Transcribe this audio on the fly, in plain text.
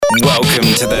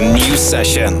Welcome to the new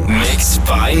session, mixed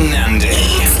by Nandi.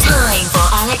 It's time for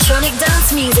electronic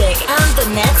dance music and the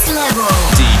next level.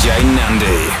 DJ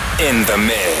Nandi in the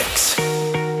mix.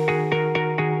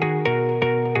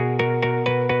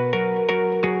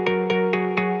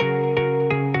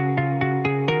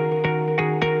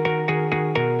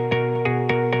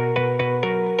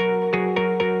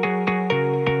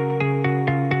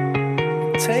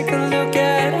 Take a look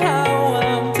at how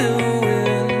I'm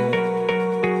doing.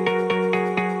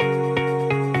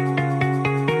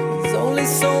 There's only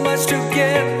so much to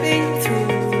get me through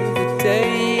the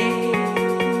day.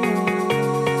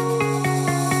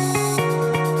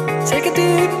 Take a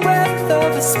deep breath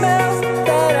of the smell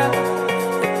that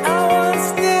I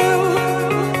once knew.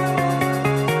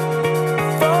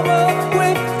 From a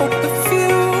whiff of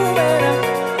perfume, and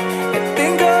I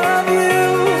think of you.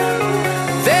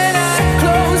 Then I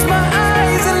close my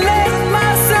eyes and let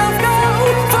myself go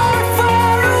far,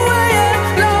 far away and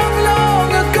long, long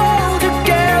ago.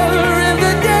 Together in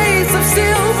the days of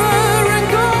silver and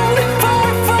gold.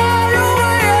 Far, far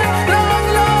away and long,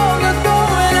 long ago.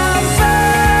 And I'm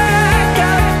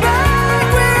back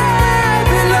where I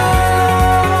belong.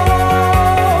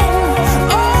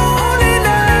 Only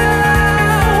now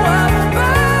I'm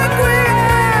back where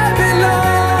I belong.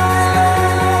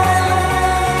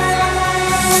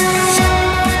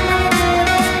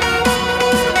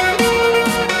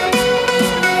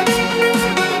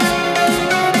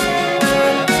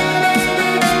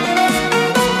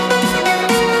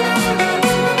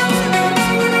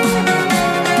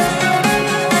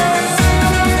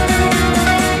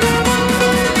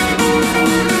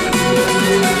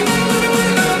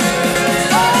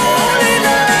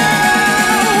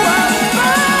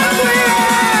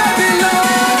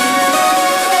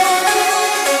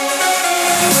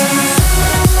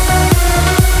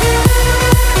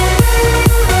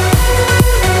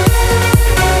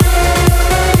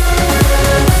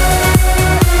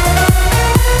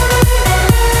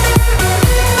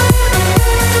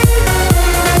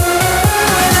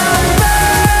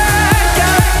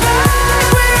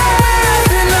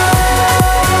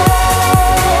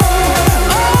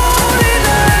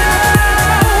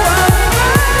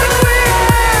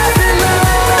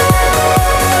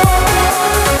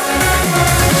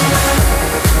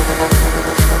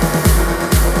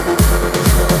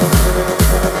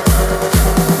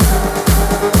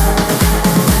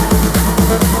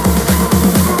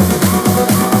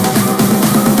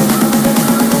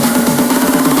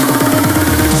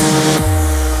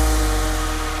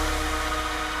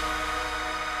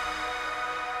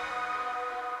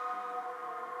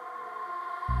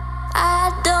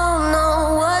 I don't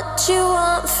know what you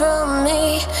want from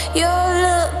me. You're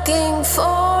looking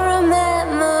for a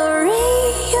memory.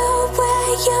 You wear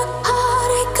your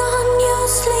heartache on your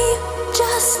sleeve.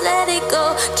 Just let it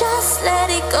go, just let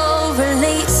it go,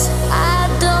 release. I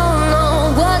don't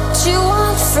know what you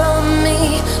want from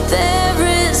me. There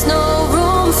is no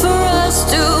room for us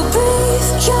to breathe.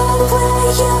 You wear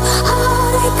your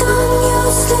heartache on your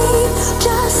sleeve.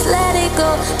 Just let it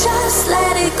go, just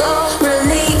let it go,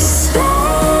 release.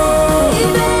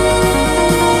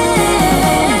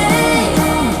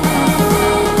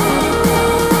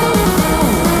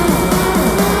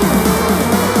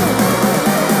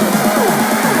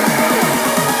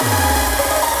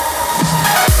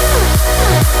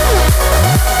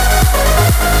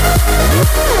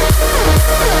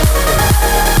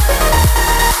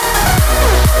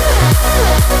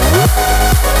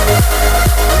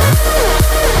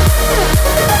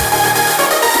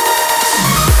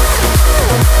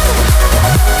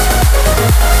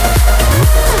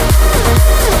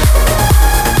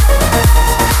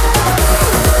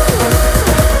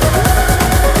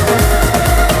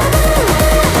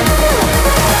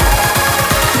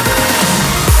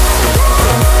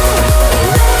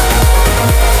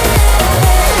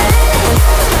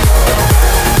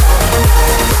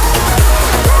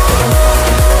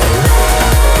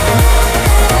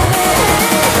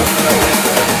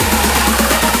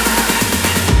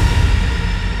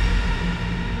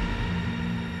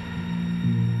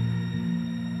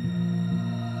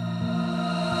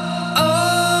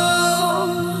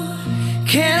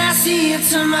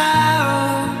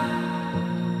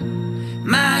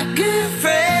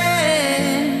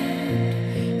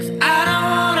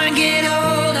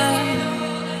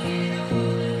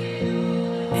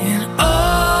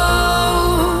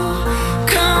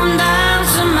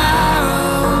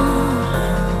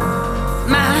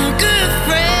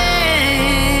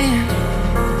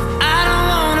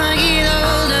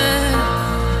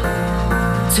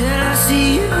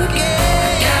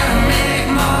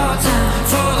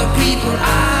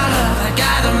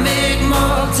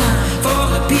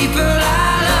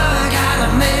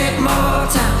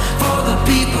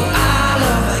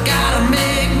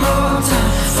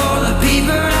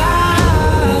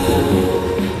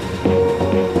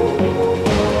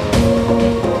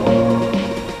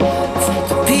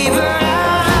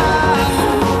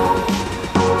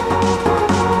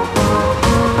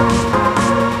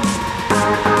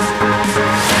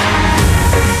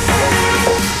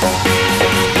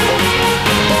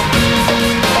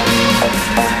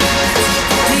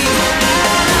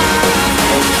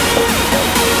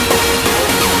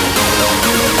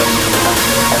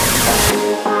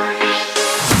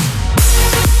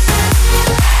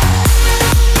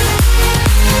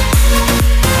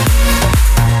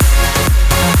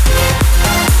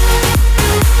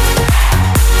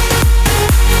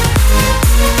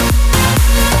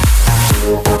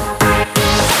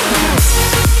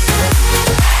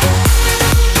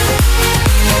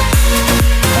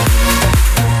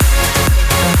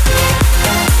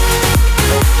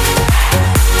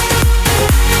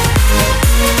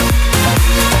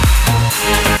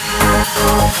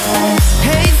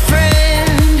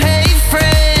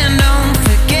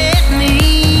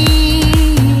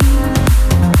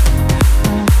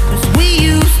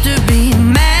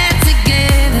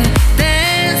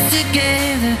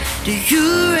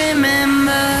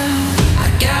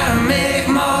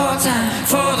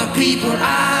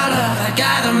 I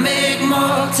gotta make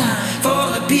more time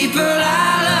for the people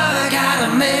I love. I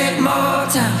gotta make more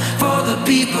time for the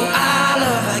people I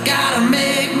love. I gotta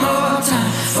make more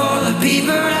time for the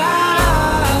people I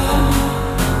love.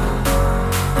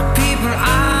 The people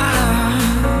I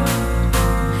love.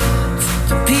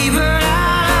 The people I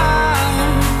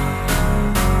love.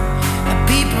 The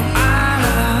people I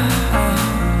love.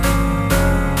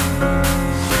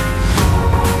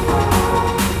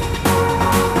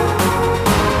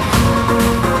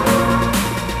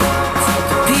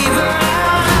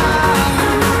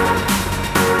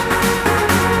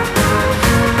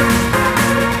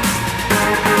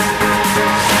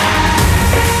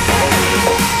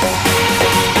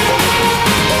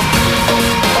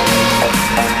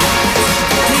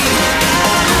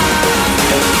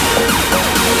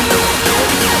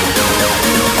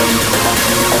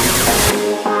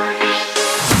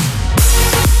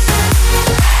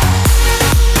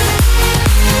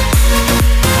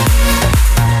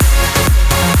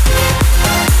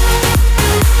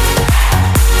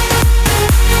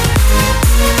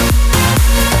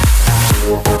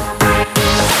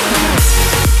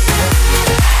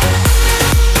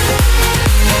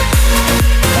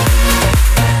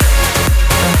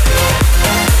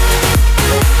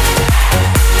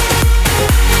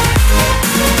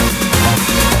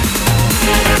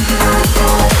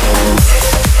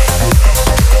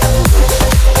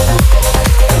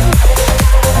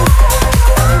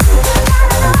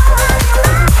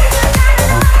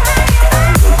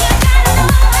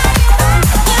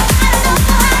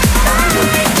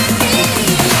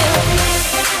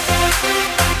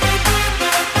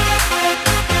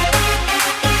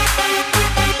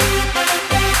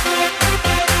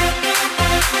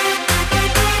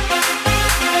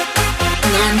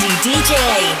 Nandi DJ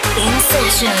in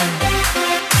session.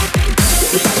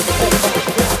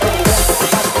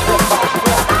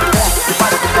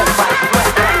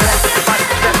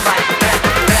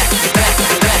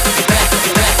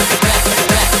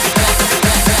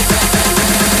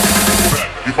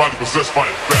 Your body possessed by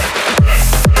a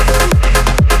fact.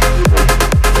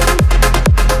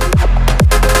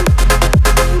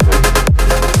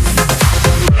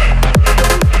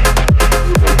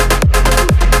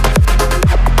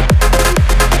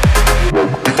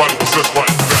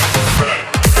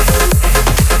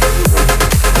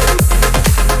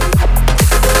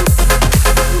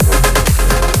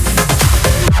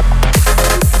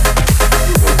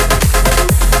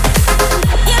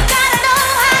 You gotta know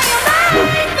how you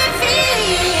make me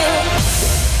feel.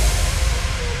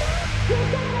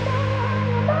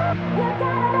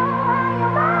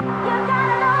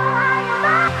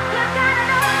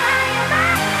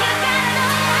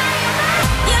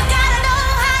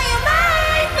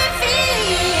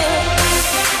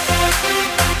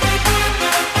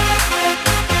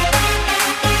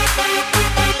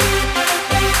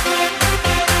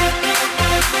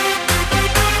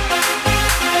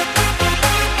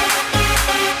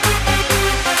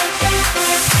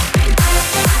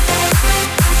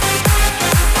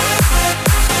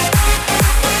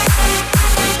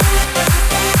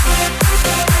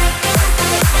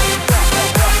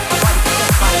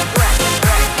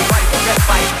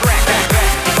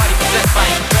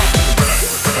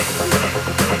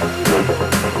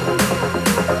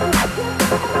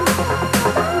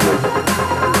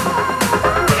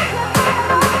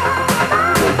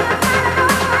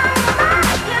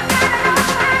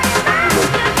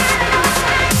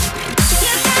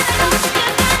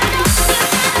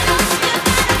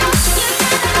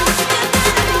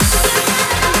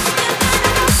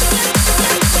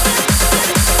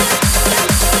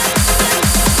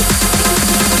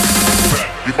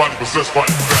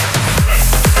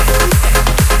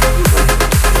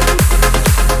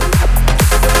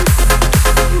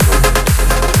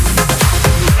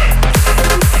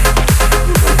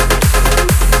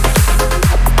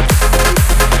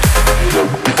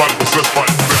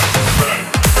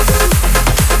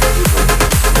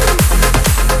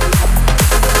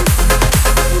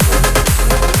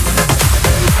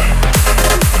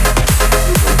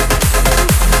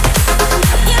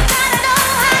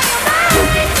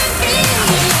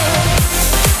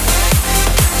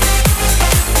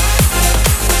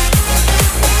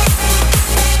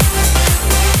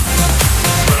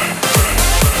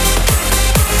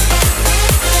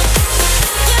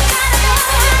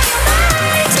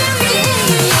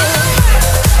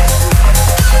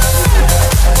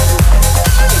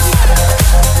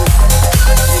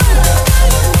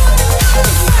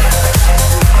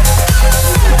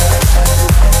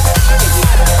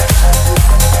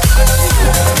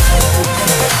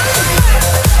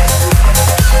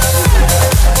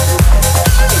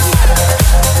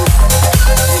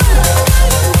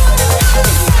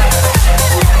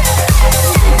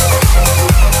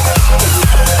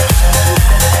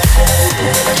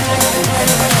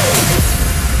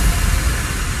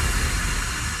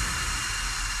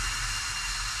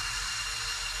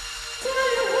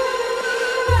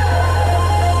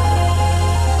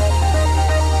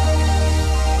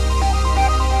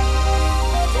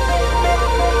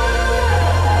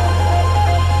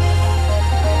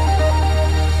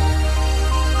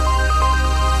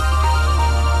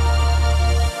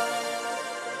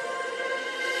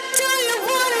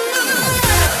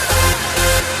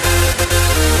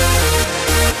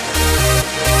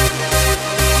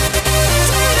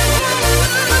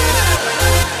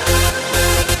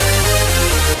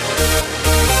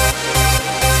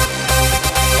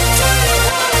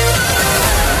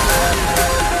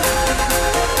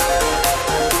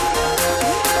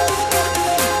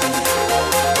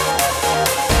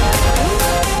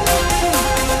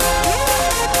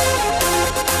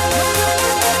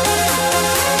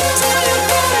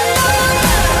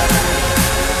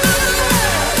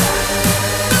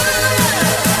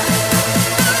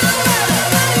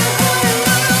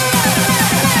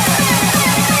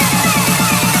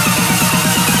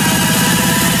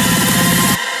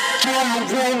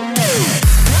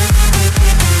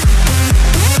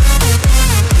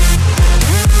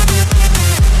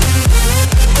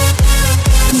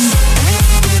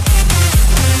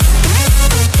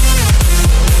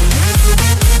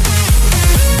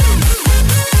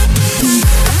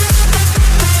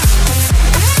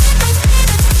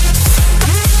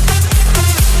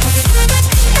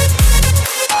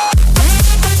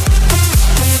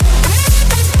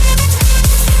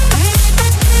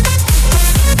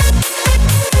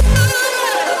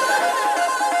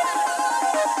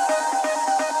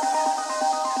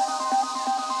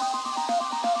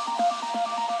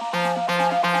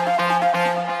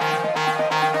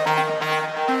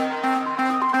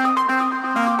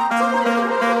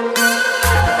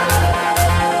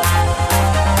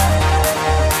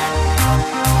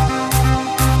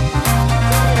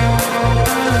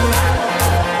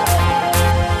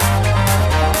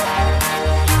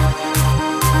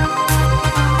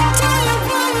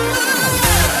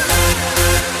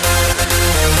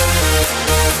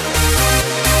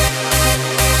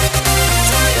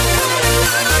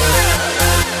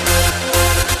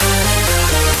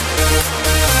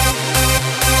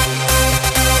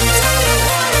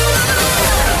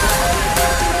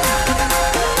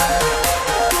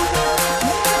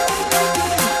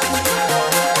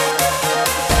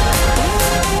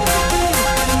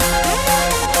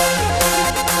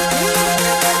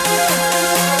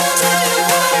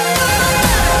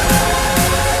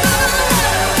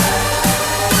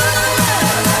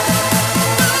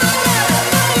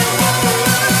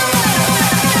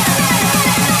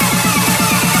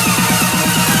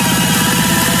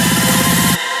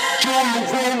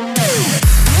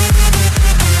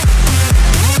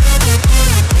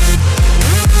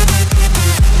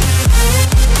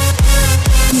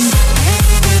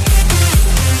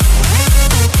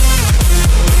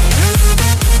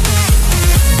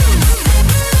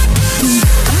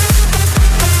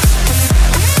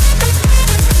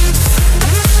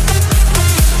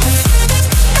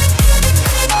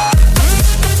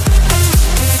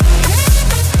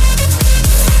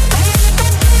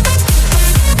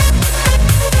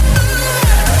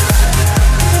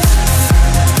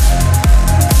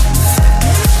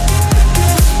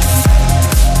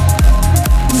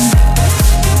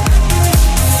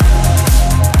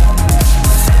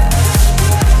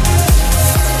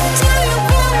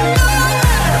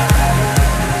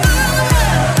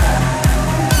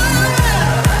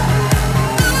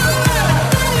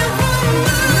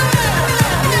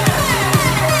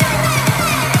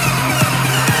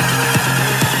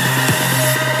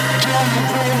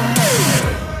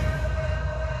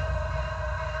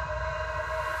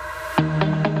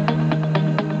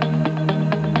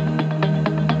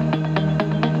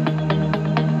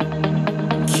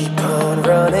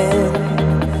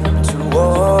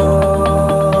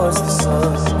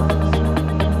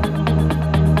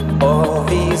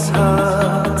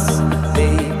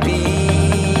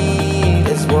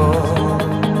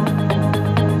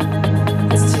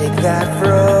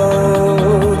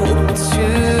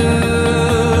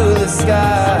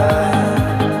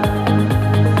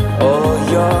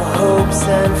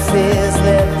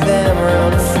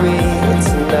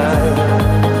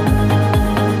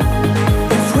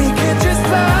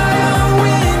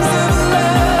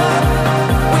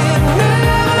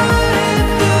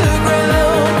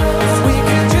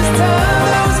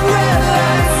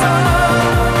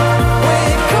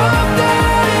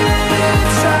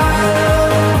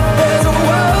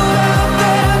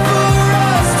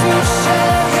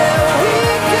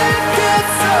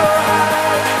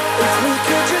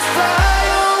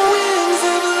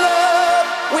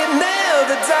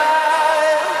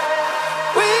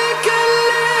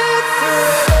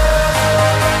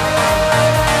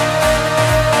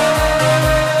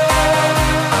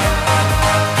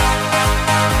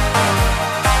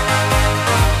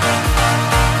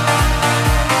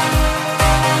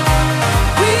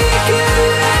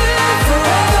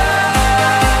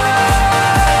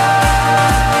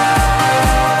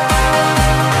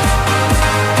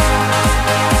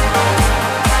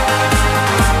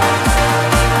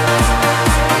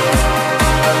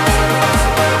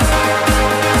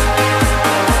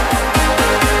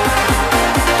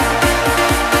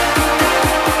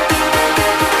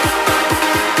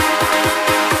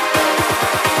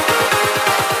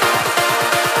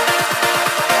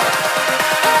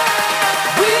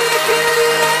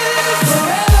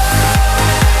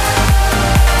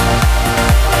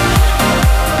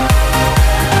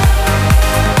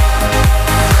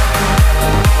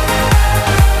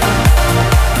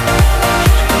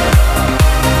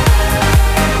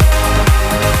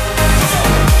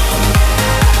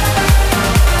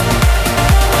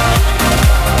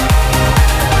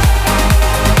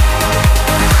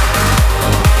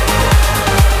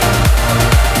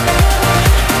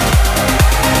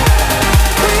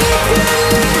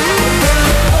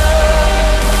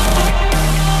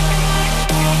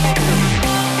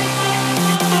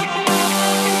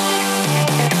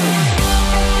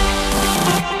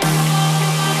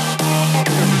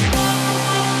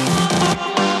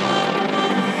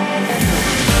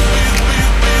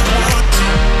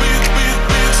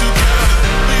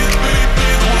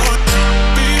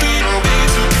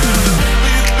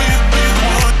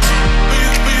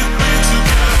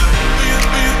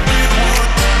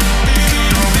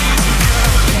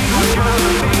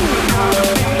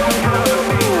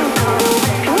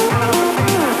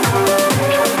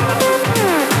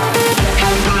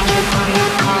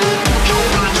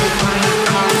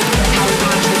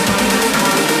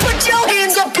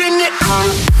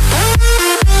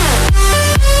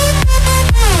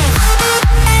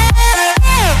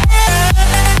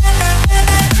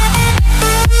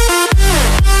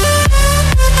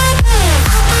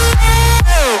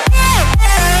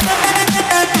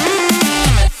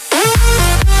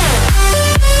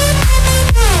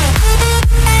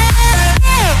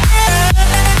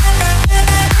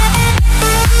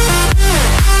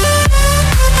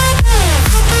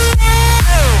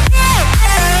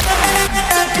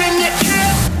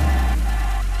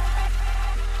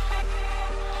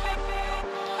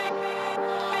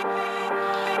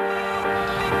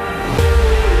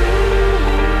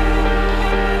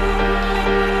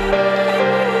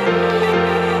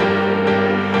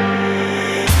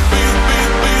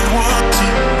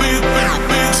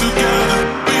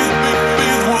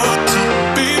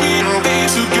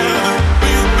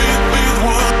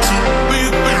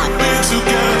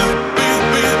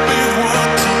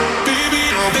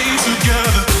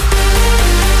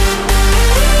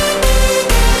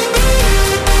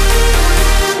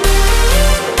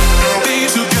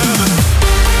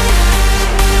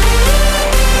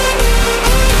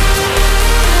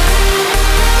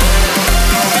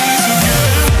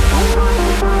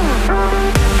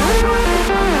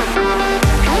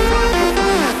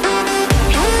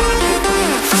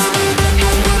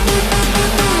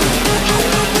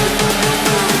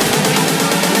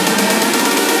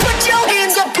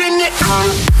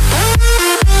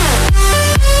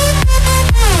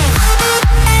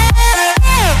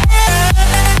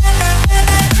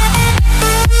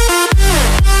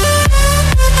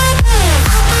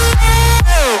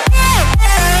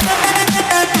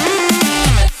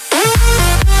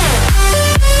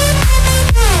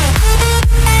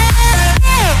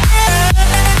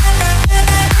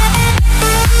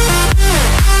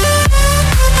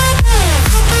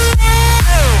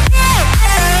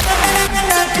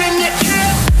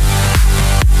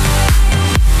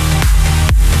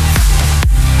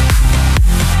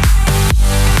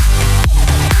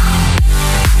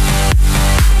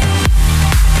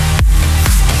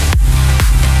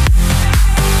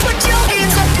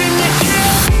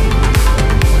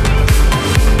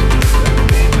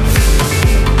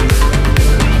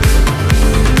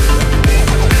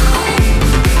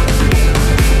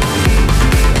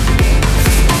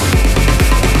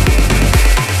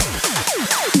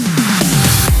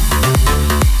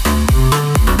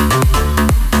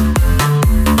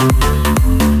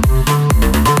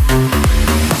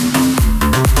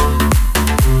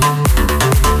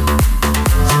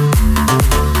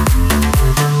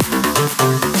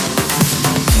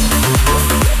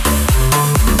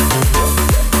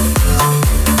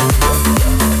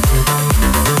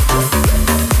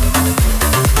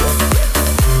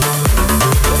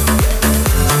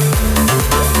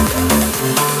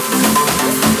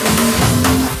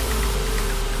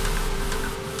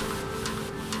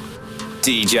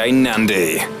 DJ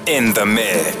Nandi in the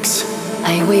mix.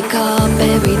 I wake up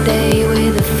every day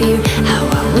with a fear, how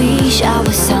I wish I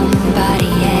was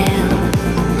somebody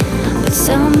else. But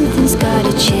something's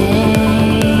gotta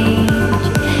change.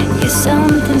 Yeah,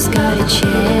 something's gotta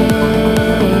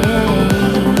change.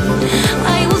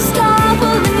 I will stop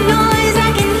all the noise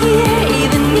I can hear,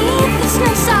 even if there's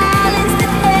no silence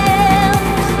that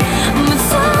helps. But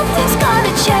something's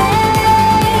gotta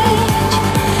change.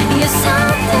 Yeah,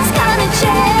 something's gotta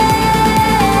change.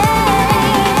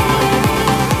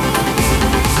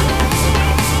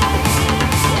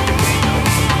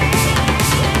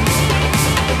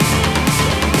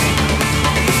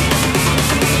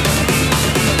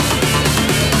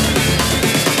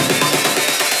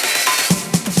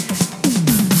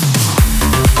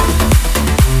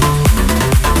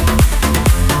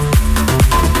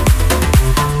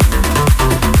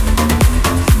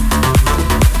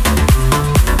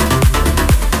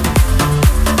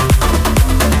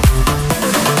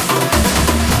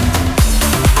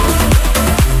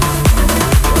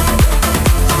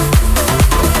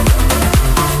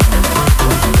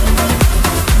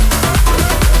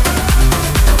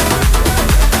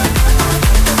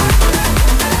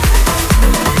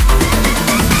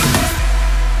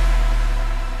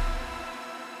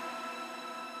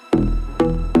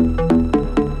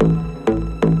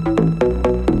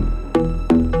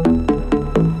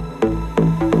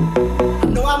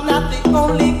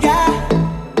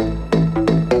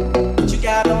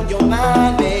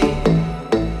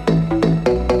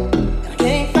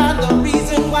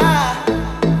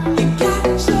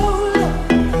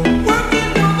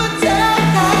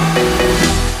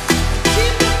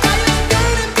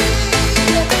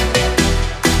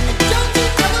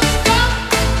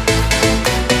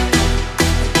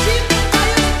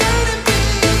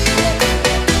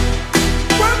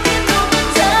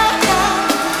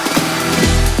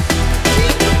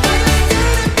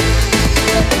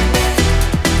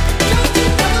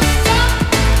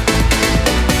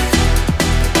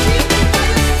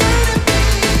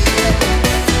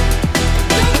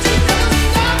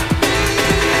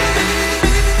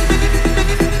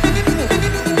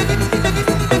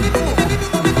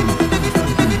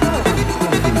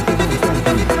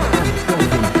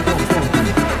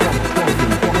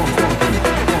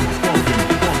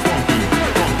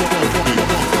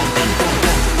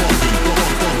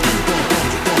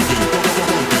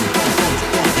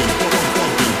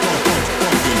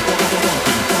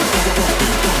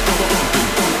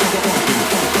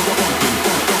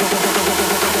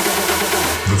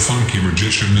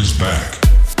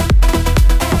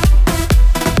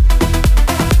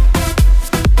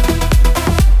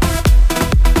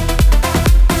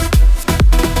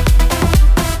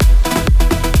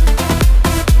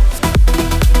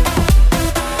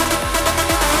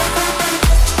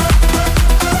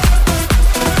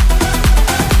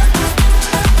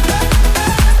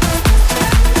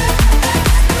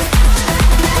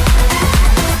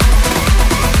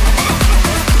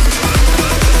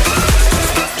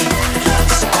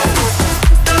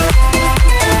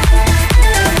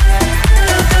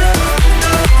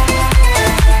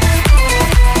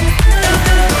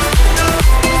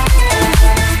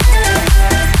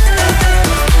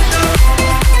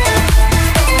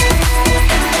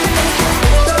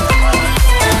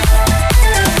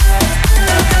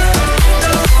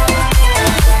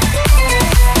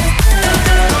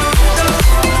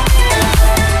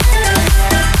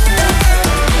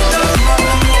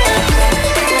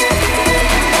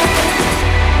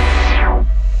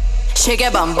 Shake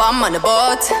your bum bum on the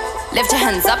boat. Lift your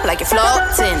hands up like you're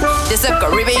floating. This a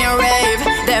Caribbean rave.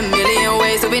 There are a million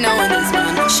ways to be knowing this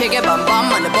man. Shake your bum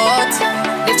bum on the boat.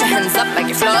 Lift your hands up like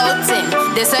you're floating.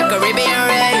 This a Caribbean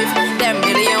rave. There are a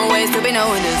million ways to be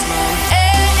knowing this man.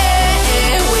 Hey, hey,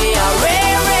 hey, we are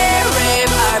rave, rave,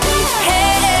 rave, RB.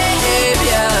 Hey, hey, hey,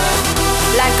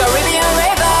 yeah. Like Caribbean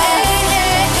rave. Hey,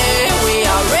 hey, hey, we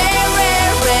are rave,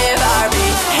 rave, rave, RB.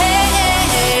 Hey,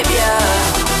 hey, hey, yeah.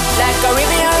 Like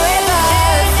Caribbean rave.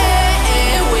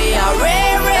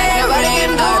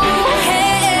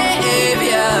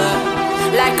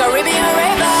 Like Caribbean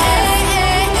rave, hey,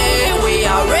 hey, hey, we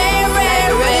are rave,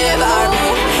 rave, rave, army,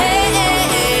 hey, hey,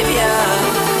 hey,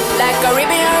 yeah. Like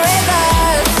Caribbean rave,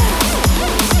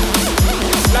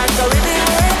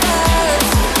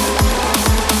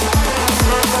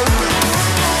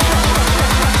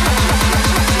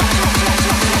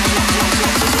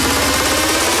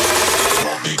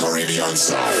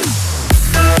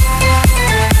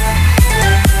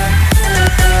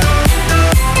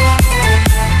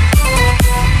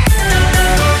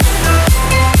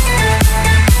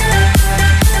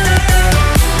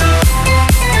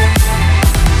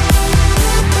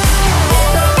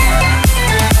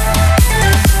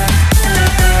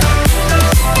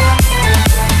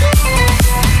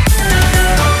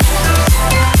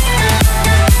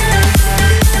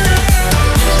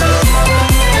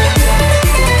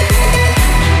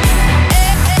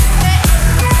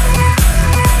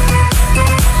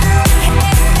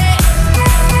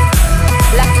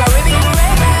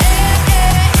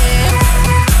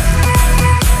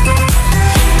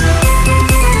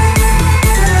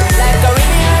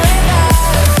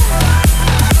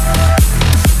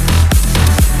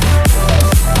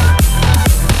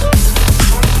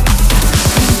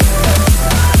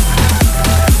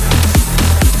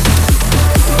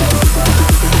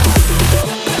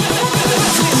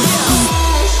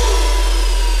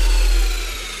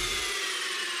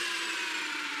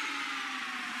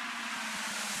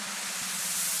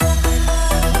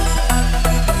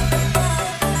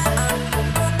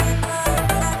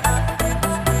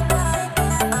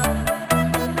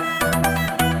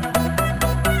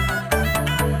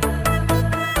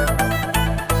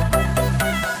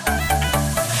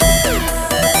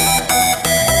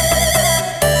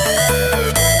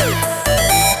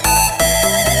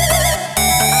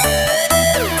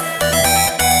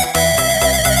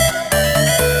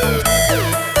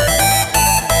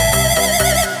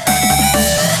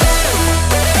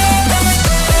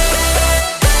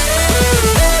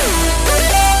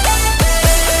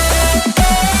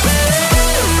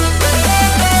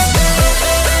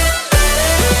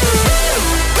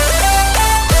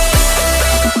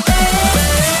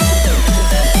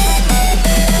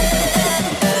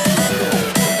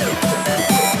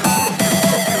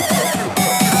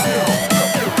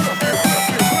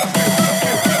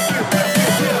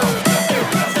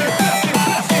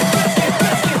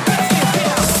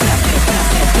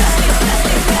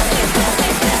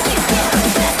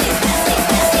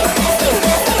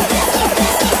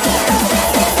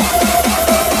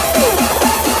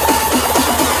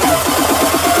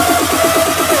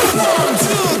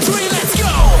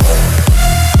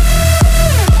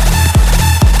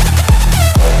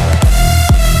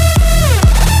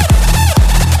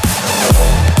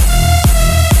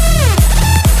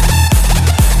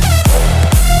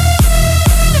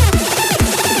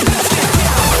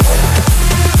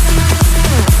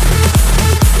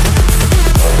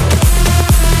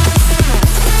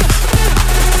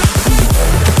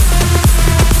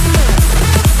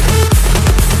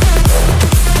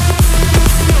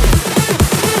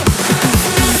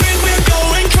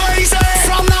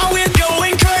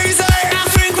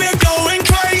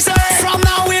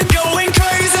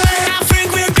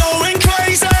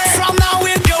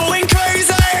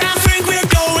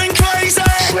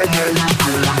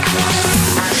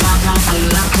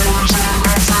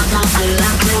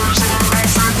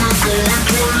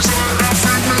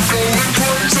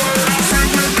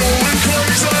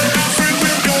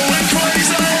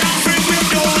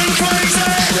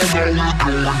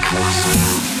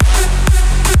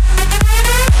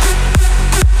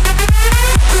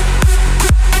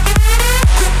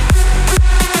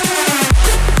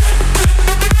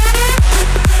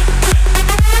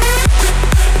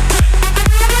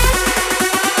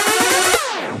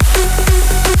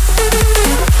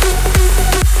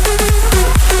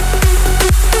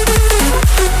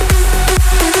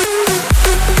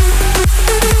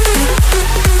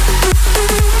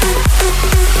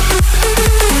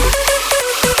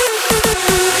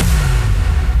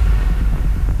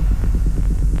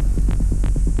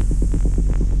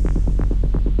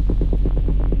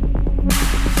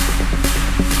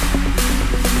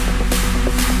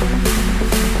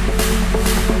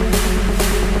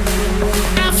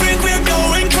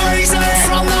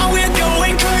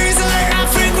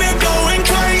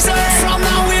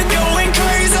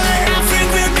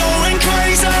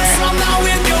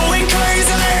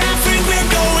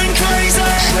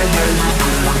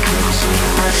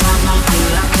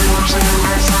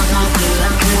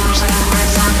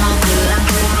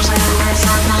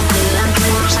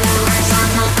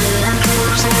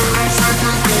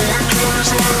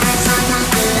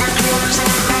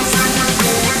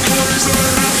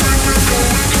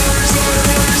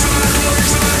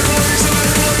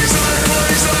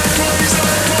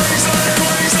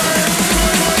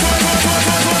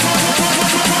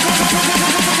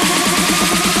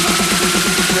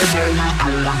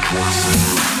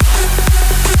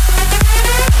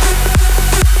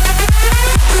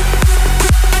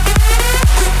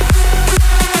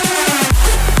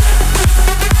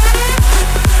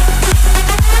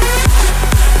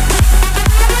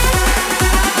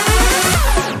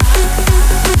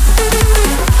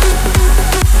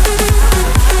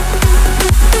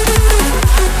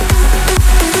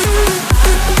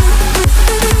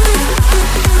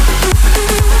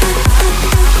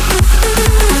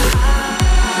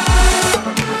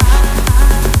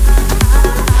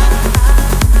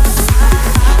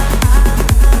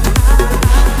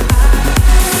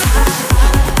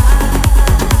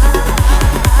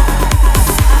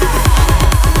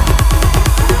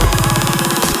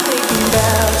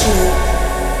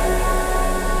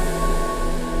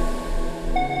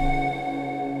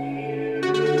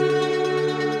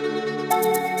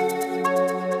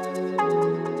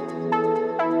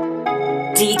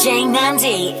 DJ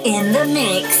Nandi in the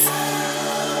mix.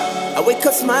 I wake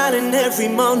up smiling every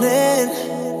morning.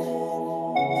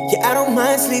 Yeah, I don't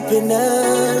mind sleeping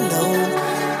alone.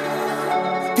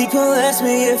 People ask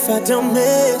me if I don't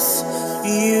miss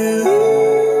you,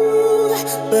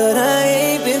 but I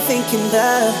ain't been thinking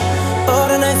about all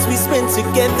the nights we spent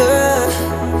together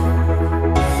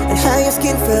and how your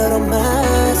skin felt on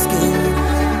my skin.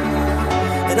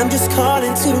 And I'm just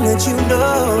calling to let you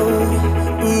know,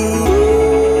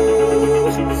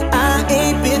 I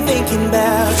ain't been thinking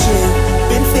about you.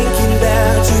 Been thinking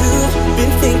about you.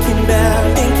 Been thinking about,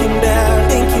 thinking about,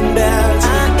 thinking about.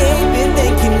 I ain't been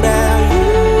thinking about you.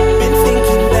 Been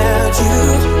thinking about you.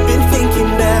 Been thinking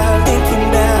about, thinking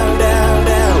about,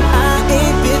 about. I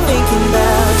ain't been thinking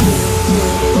about you.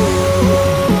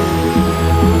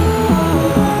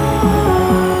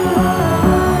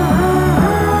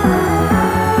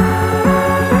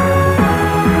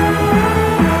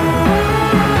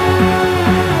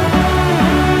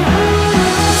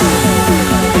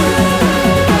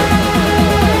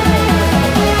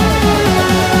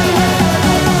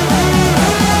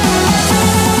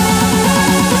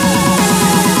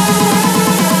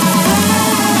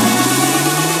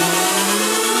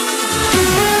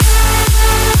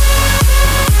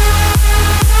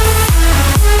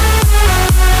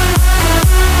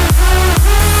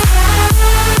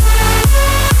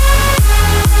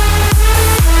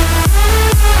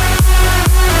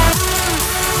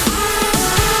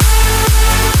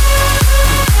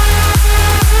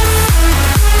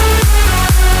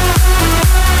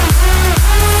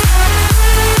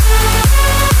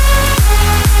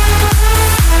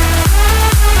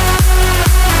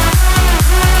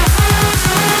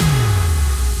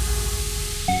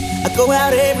 Go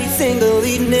out every single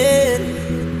evening.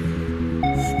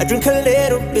 I drink a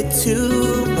little bit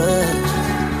too much.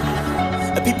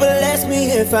 People ask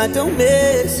me if I don't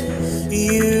miss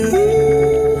you,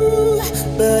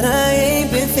 but I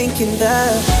ain't been thinking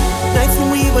that nights when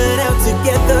we went out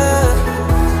together,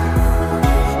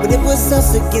 when it was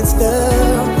us against the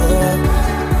world.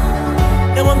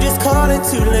 Now I'm just calling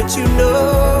to let you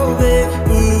know it.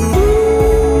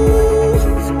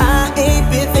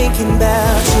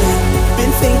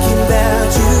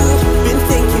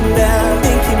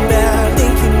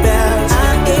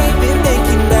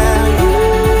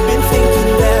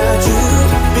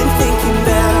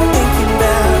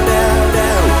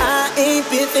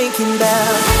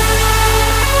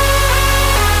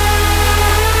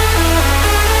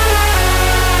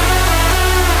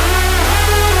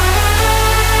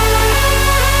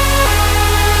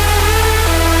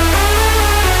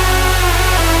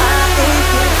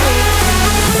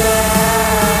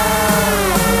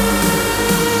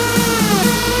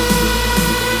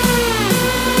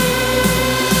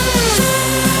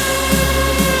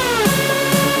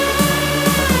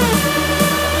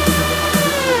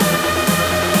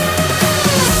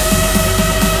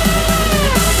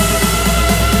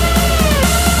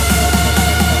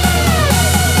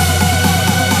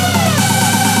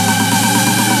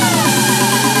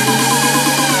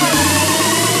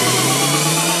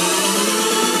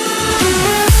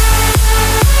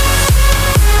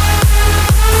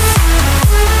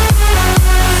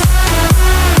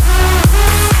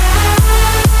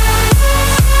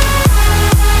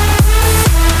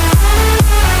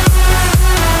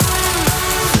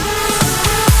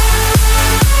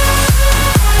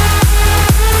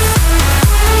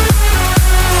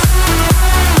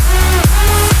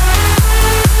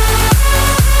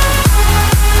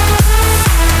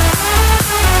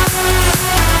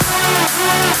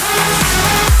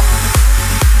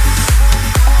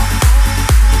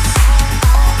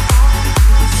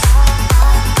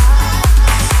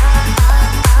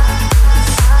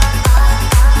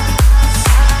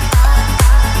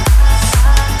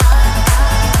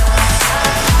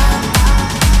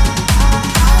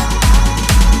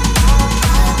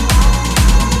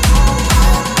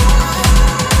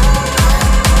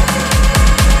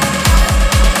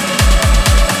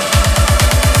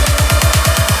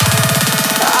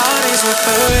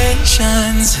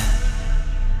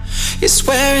 You're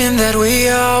swearing that we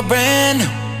all brand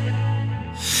new.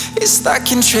 You're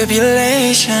stuck in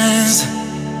tribulations,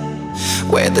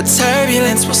 where the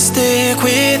turbulence will stick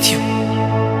with you.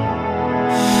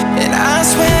 And I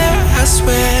swear, I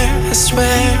swear, I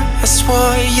swear, I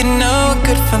swore you're no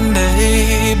good for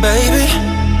me, baby.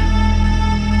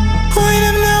 Wait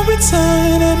up, now we're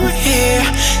done and we're here,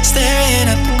 staring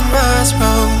at the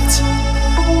crossroads.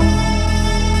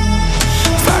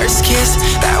 First kiss,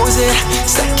 that was it.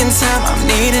 Second time, I'm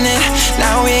needing it.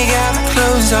 Now we got our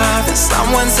clothes off and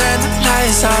someone turned the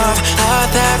lights off. Thought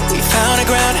that we found a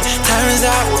ground, turns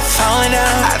out we're falling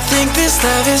down. I think this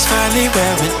love is finally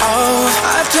wearing off.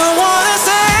 I don't wanna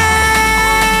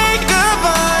say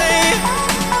goodbye,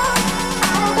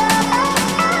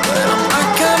 but I'm not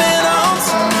coming home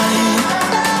tonight.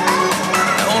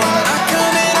 No, I'm not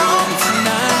coming home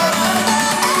tonight.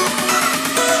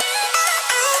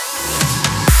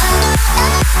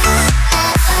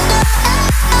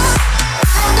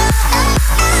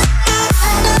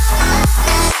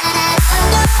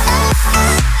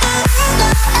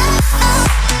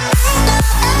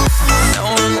 No,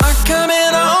 I'm not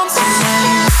coming home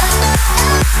tonight.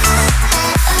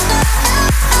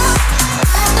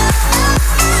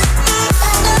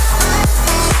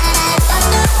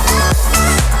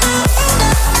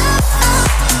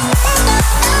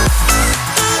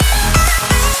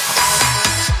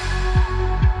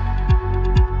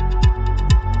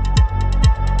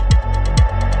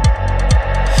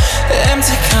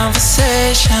 Empty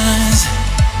conversations.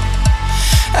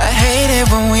 I hate it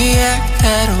when we act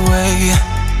that way.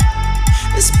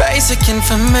 It's basic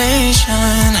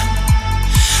information,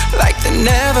 like there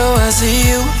never was a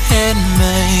you and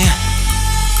me.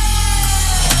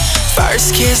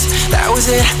 First kiss, that was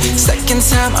it. Second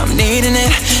time, I'm needing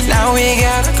it. Now we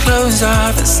got our clothes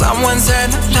off and someone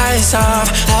turned the lights off.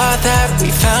 Thought that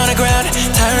we found a ground,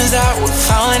 turns out we're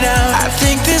falling down. I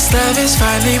think this love is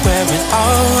finally wearing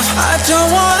off. I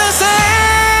don't wanna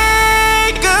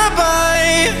say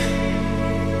goodbye,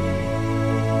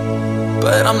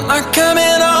 but I'm not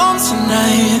coming home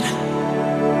tonight.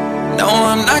 No,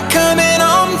 I'm not coming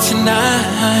home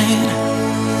tonight.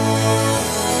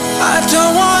 I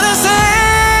don't wanna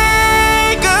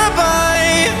say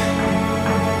goodbye,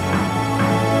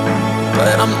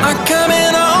 but I'm not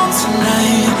coming home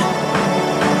tonight.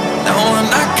 No, I'm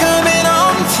not coming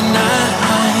home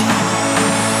tonight.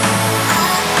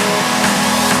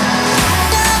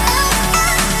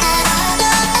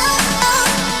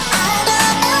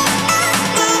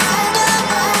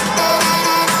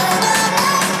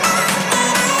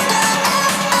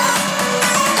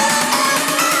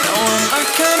 No, I'm not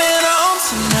coming home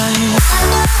tonight.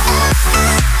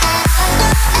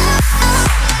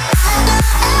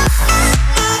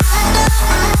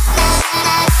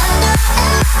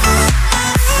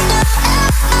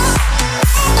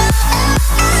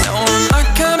 No, I'm not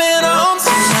coming home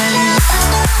tonight.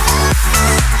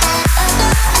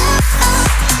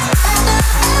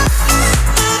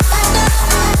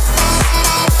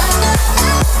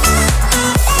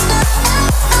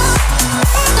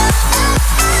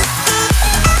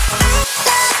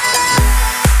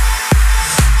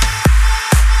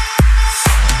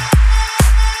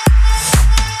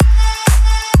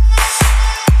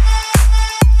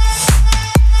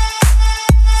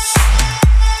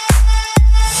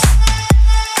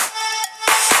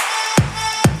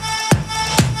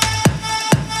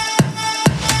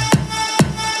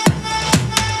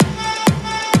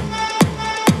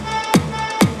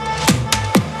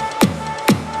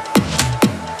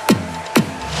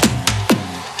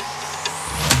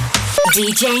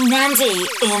 DJ Nandi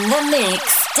in the mix.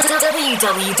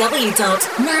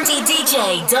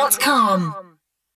 www.nandidj.com